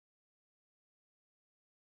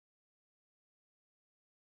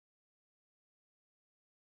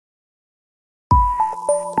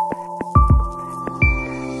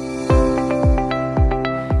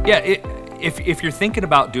Yeah, if you're thinking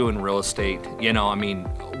about doing real estate, I mean,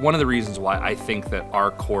 one of the reasons why I think that our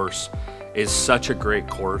course is such a great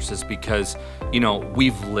course is because,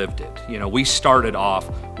 we've lived it. We started off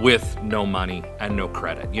with no money and no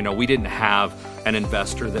credit. We didn't have an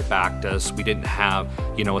investor that backed us. We didn't have,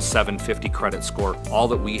 a 750 credit score. All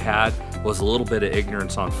that we had was a little bit of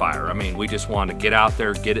ignorance on fire. I mean, we just wanted to get out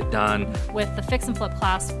there, get it done. With the fix and flip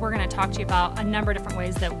class, we're going to talk to you about a number of different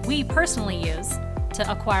ways that we personally use to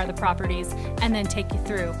acquire the properties and then take you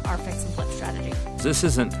through our fix and flip strategy. This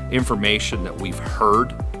isn't information that we've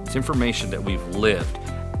heard, it's information that we've lived.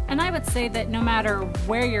 And I would say that no matter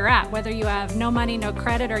where you're at, whether you have no money, no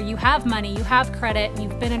credit, or you have money, you have credit, and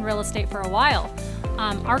you've been in real estate for a while,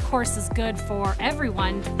 our course is good for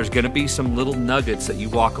everyone. There's going to be some little nuggets that you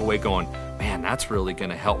walk away going, man, that's really going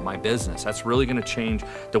to help my business. That's really going to change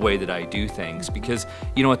the way that I do things. Because,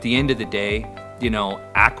 at the end of the day,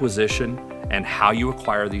 acquisition and how you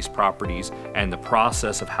acquire these properties and the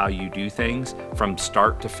process of how you do things from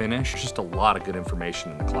start to finish, just a lot of good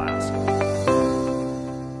information in the class.